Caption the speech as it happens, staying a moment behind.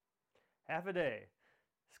half a day.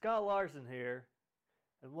 Scott Larson here,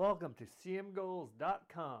 and welcome to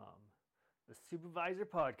cmgoals.com, the Supervisor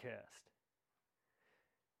Podcast.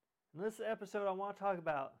 In this episode, I want to talk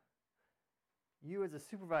about you as a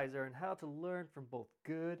supervisor and how to learn from both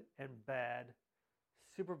good and bad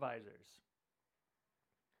supervisors.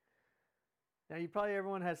 Now,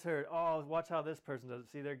 everyone has heard, oh, watch how this person does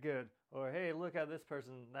it. See, they're good. Or, hey, look how this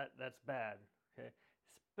person, that's bad. Okay.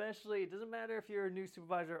 Especially, it doesn't matter if you're a new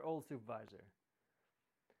supervisor or old supervisor.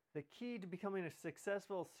 The key to becoming a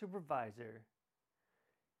successful supervisor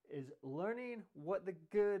is learning what the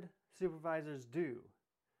good supervisors do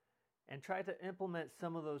and try to implement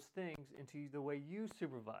some of those things into the way you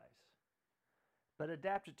supervise. But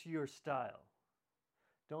adapt it to your style.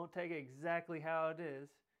 Don't take it exactly how it is.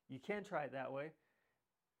 You can try it that way,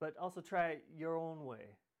 but also try it your own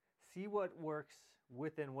way. See what works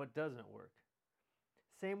within what doesn't work.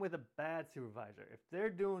 Same with a bad supervisor. If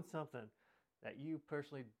they're doing something that you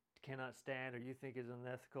personally cannot stand or you think is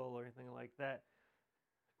unethical or anything like that,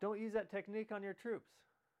 don't use that technique on your troops.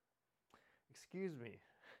 Excuse me.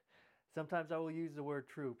 Sometimes I will use the word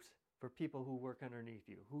troops for people who work underneath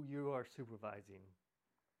you, who you are supervising.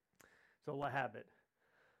 So what habit?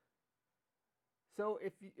 So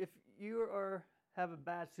if you have a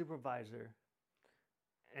bad supervisor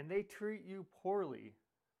and they treat you poorly,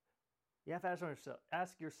 you have to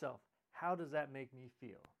ask yourself, how does that make me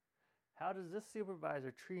feel? How does this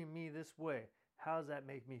supervisor treat me this way? How does that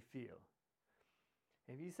make me feel?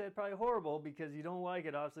 If you said probably horrible because you don't like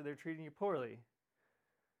it, obviously they're treating you poorly.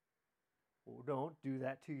 Well, don't do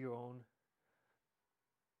that to your own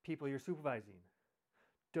people you're supervising.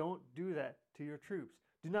 Don't do that to your troops.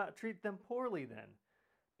 Do not treat them poorly then.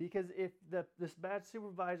 Because if this bad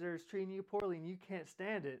supervisor is treating you poorly and you can't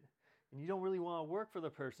stand it, and you don't really want to work for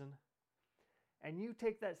the person, and you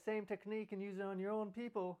take that same technique and use it on your own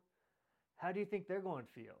people, how do you think they're going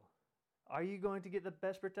to feel? Are you going to get the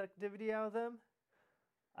best productivity out of them?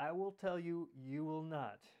 I will tell you, you will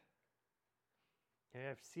not. Okay,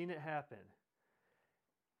 I've seen it happen.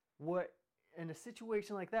 In a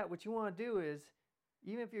situation like that, what you want to do is,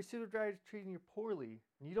 even if your supervisor is treating you poorly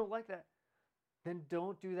and you don't like that, then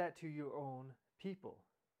don't do that to your own people.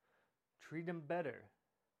 Treat them better.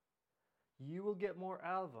 You will get more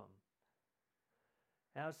out of them.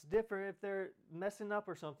 Now, it's different if they're messing up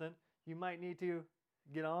or something. You might need to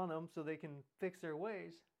get on them so they can fix their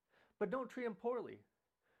ways. But don't treat them poorly.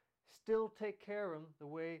 Still take care of them the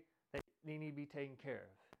way that they need to be taken care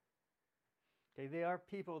of. Okay, they are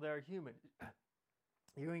people, they are human.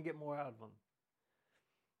 You're going to get more out of them.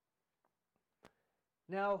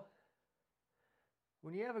 Now,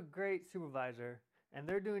 when you have a great supervisor and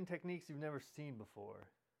they're doing techniques you've never seen before,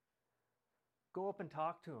 go up and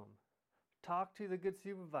talk to them. Talk to the good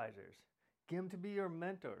supervisors. Get them to be your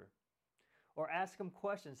mentor. Or ask them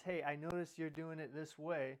questions. Hey, I noticed you're doing it this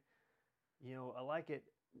way. I like it.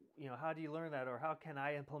 How do you learn that? Or how can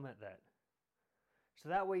I implement that? So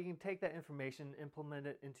that way you can take that information, implement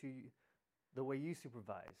it into the way you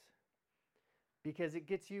supervise. Because it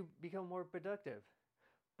gets you become more productive.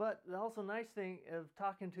 But the also nice thing of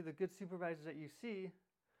talking to the good supervisors that you see,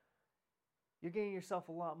 you're getting yourself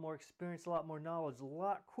a lot more experience, a lot more knowledge, a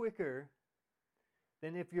lot quicker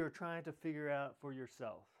than if you're trying to figure out for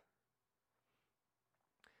yourself.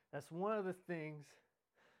 That's one of the things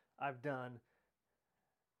I've done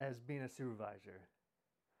as being a supervisor.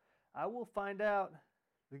 I will find out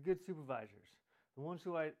the good supervisors, the ones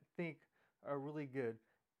who I think are really good,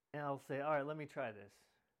 and I'll say, all right, let me try this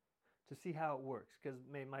to see how it works, because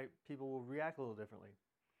people will react a little differently.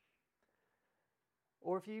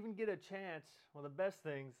 Or if you even get a chance, one of the best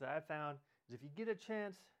things that I've found is if you get a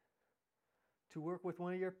chance to work with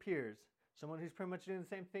one of your peers, someone who's pretty much doing the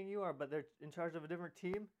same thing you are, but they're in charge of a different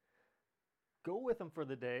team, go with them for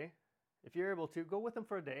the day. If you're able to, go with them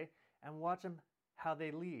for a day and watch them how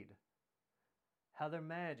they lead, how they're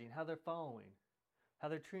managing, how they're following, how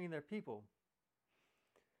they're treating their people.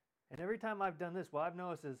 And every time I've done this, what I've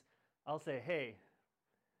noticed is I'll say, hey,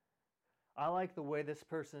 I like the way this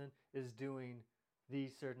person is doing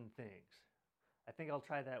these certain things. I think I'll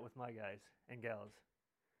try that with my guys and gals.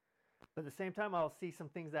 But at the same time, I'll see some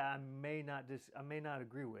things that I may not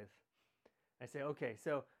agree with. I say, okay,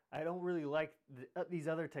 so I don't really like these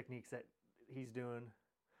other techniques that he's doing,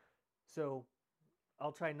 so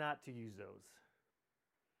I'll try not to use those.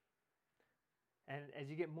 And as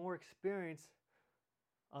you get more experience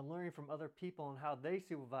on learning from other people and how they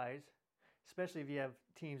supervise, especially if you have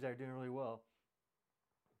teams that are doing really well,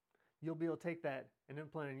 you'll be able to take that and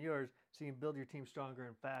implement it in yours so you can build your team stronger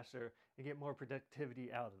and faster and get more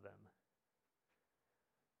productivity out of them.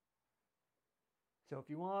 So if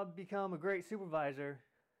you want to become a great supervisor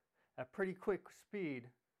at pretty quick speed,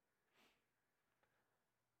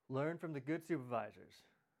 learn from the good supervisors.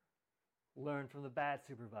 Learn from the bad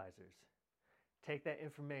supervisors. Take that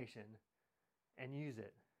information and use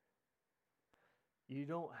it. You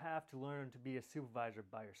don't have to learn to be a supervisor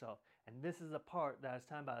by yourself. And this is the part that I was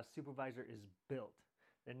talking about. A supervisor is built.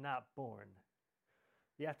 They're not born.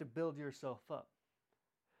 You have to build yourself up.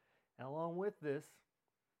 And along with this,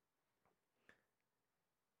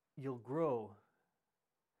 you'll grow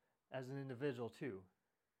as an individual too.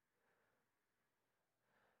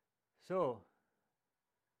 So,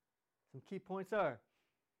 some key points are: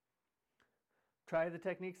 try the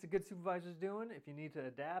techniques the good supervisor's doing. If you need to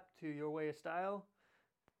adapt to your way of style,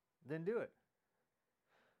 then do it.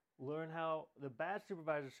 Learn how the bad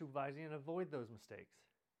supervisor's supervising and avoid those mistakes.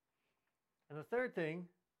 And the third thing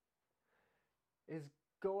is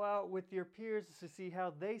go out with your peers to see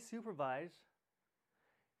how they supervise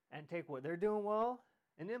and take what they're doing well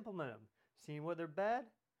and implement them. Seeing what they're bad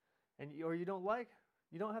or you don't like,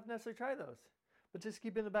 you don't have to necessarily try those. But just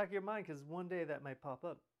keep it in the back of your mind, because one day that might pop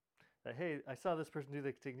up. That, hey, I saw this person do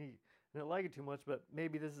the technique. I didn't like it too much, but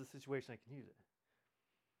maybe this is a situation I can use it.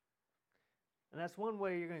 And that's one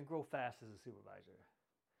way you're going to grow fast as a supervisor.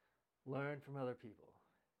 Learn from other people.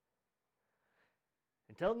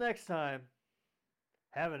 Until next time,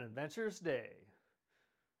 have an adventurous day.